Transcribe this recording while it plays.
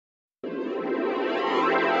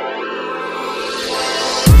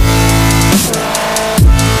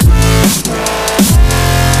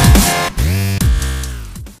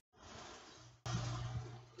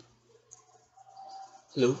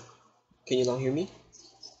Hello, can you now hear me?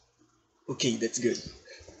 Okay, that's good.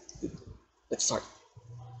 Let's start.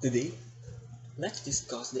 Today, let's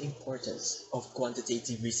discuss the importance of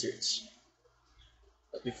quantitative research.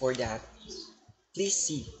 But before that, please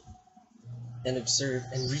see and observe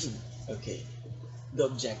and read, okay, the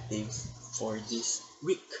objectives for this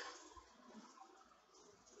week.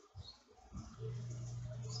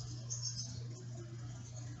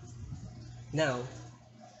 Now,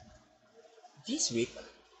 this week,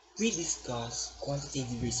 we discuss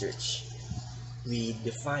quantitative research. We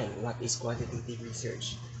define what is quantitative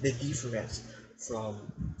research, the difference from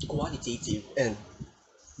qualitative, and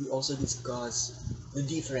we also discuss the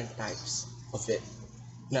different types of it.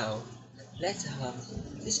 Now, let's have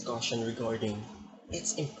a discussion regarding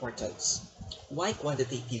its importance. Why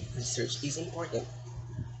quantitative research is important?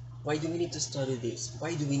 Why do we need to study this?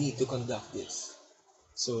 Why do we need to conduct this?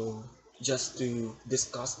 So, just to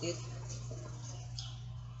discuss it,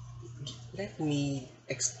 let me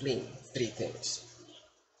explain three things.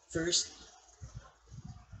 First,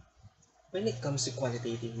 when it comes to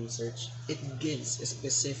quantitative research, it gives a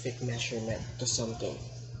specific measurement to something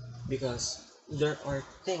because there are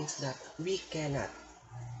things that we cannot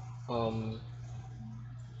um,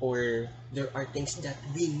 or there are things that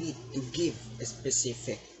we need to give a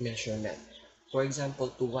specific measurement. For example,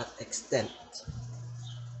 to what extent,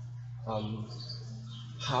 um,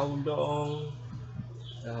 how long,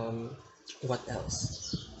 um, what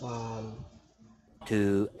else?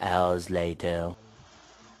 2 hours later.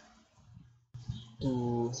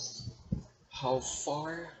 To how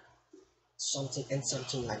far, something and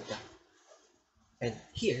something like that. And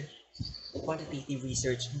here, quantitative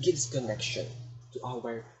research gives connection to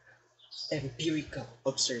our empirical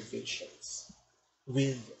observations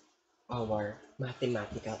with our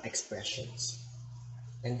mathematical expressions.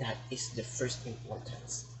 And that is the first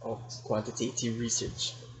importance of quantitative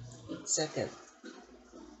research. Second,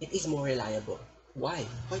 it is more reliable. Why?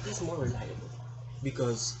 Why it is more reliable?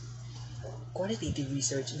 Because quantitative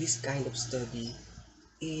research, this kind of study,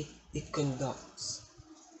 it conducts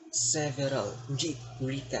several deep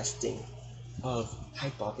retesting of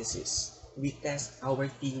hypotheses. We test our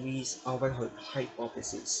theories, our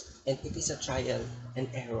hypotheses, and it is a trial and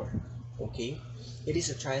error. Okay, it is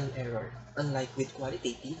a trial and error. Unlike with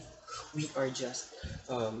qualitative, we are just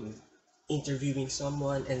interviewing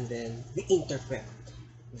someone and then we interpret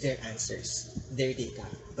their answers, their data.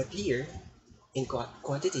 But here, in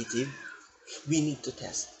quantitative, we need to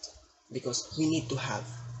test because we need to have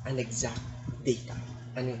an exact data,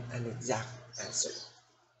 an exact answer.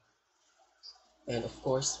 And of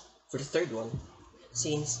course, for the third one,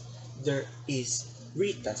 since there is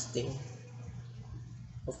retesting,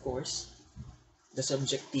 of course, the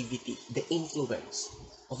subjectivity, the influence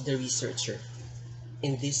of the researcher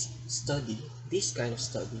in this study, this kind of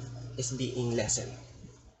study, is being lessened.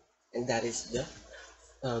 And that is the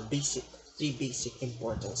basic, three basic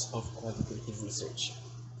importance of quantitative research.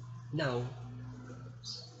 Now,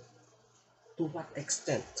 to what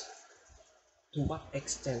extent,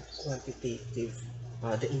 quantitative,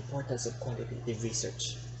 the importance of quantitative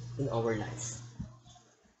research in our life?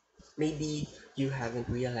 Maybe you haven't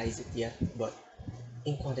realized it yet, but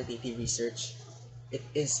in quantitative research, it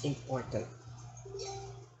is important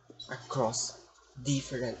across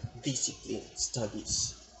different discipline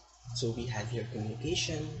studies. So we have here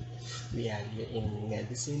communication, we have here in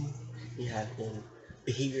medicine, we have in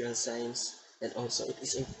behavioral science, and also it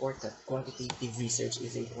is important, quantitative research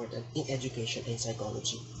is important in education and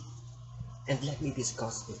psychology. And let me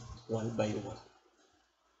discuss it one by one.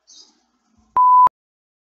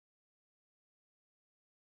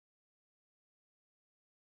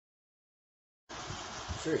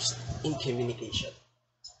 First, in communication.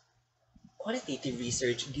 Qualitative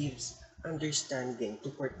research gives understanding to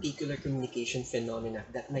particular communication phenomena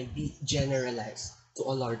that might be generalized to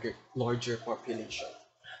a larger population.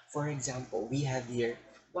 For example, we have here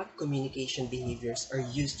what communication behaviors are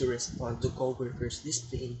used to respond to coworkers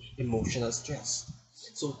displaying emotional stress.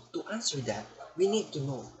 So to answer that, we need to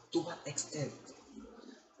know to what extent,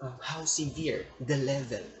 how severe the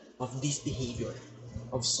level of this behavior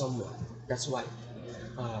of someone. That's why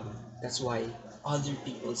um, that's why other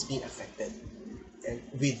people is being affected. And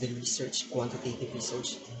with the research, quantitative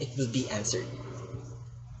research, it will be answered.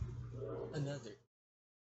 Another,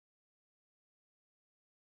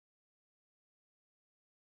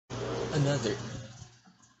 another,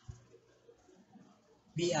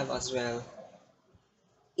 we have as well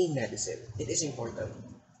in medicine. It is important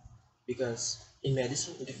because in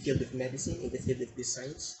medicine, in the field of medicine, in the field of this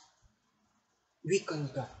science, we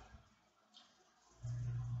conduct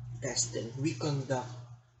testing, we conduct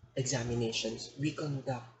examinations, we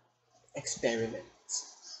conduct experiments.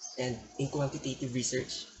 And in quantitative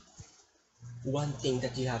research, one thing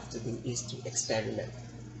that you have to do is to experiment,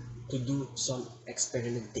 to do some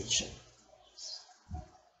experimentation.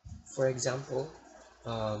 For example,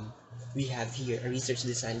 we have here a research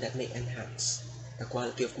design that may enhance the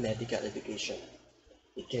quality of medical education.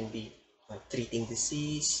 It can be treating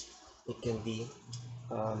disease, it can be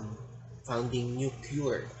um, finding new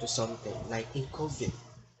cure to something like in COVID.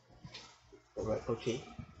 Alright, okay,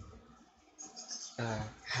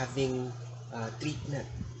 having treatment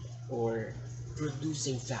or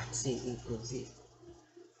producing vaccine in COVID.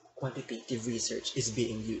 Quantitative research is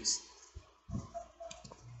being used.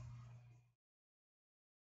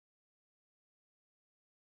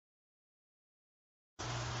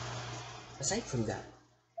 Aside from that,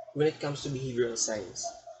 when it comes to behavioral science,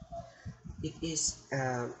 it plays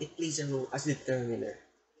a role as determiner.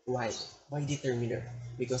 Why? Why determiner?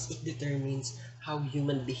 Because it determines how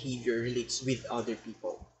human behavior relates with other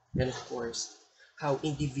people, and of course, how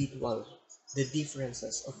the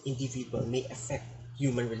differences of individual may affect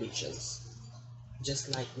human relations. Just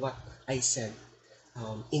like what I said,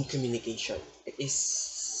 in communication, it is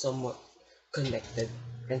somewhat connected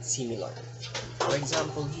and similar. For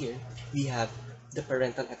example, here we have the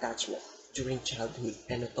parental attachment during childhood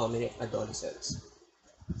and autonomy of adolescence.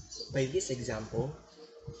 By this example,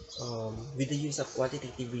 with the use of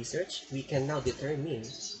quantitative research, we can now determine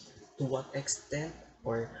to what extent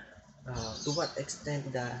or to what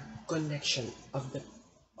extent the connection of the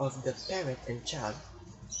parent and child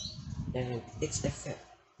and its effect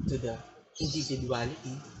to the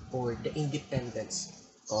individuality or the independence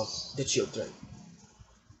of the children.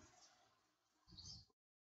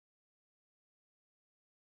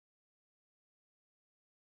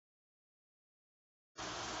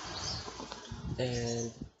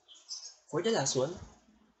 And for the last one,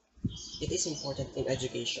 it is important in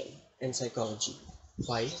education and psychology.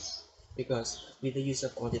 Why? Because with the use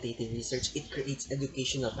of quantitative research, it creates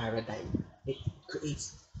educational paradigm. It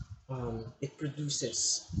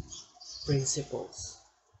produces principles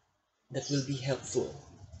that will be helpful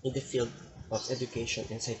in the field of education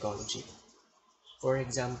and psychology. For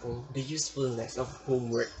example, the usefulness of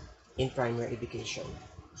homework in primary education.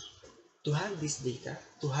 To have this data,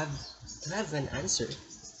 to have an answer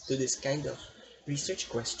to this kind of research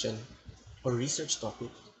question or research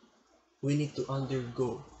topic, we need to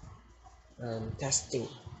undergo testing.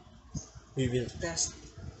 We will test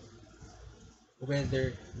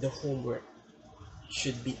whether the homework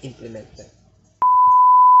should be implemented.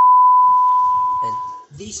 And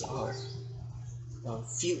these are uh,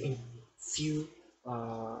 few in, few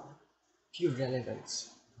uh, few relevance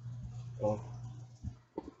of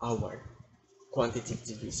our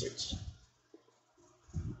quantitative research.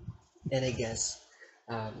 And I guess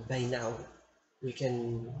by now we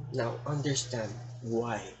can now understand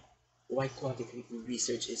why quantitative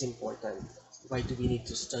research is important. Why do we need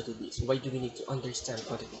to study this? Why do we need to understand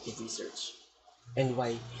quantitative research? And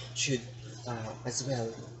why should as well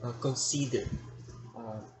consider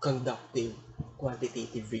conducting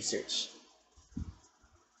quantitative research?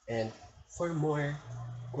 And for more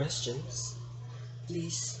questions,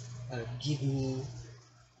 please give me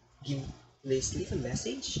give please leave a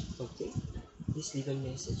message. Okay, please leave a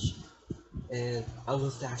message, and I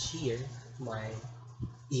will flash here my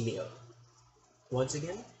email. Once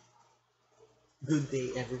again, good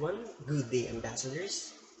day everyone, good day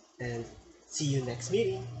ambassadors, and see you next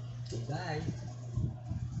meeting. Goodbye.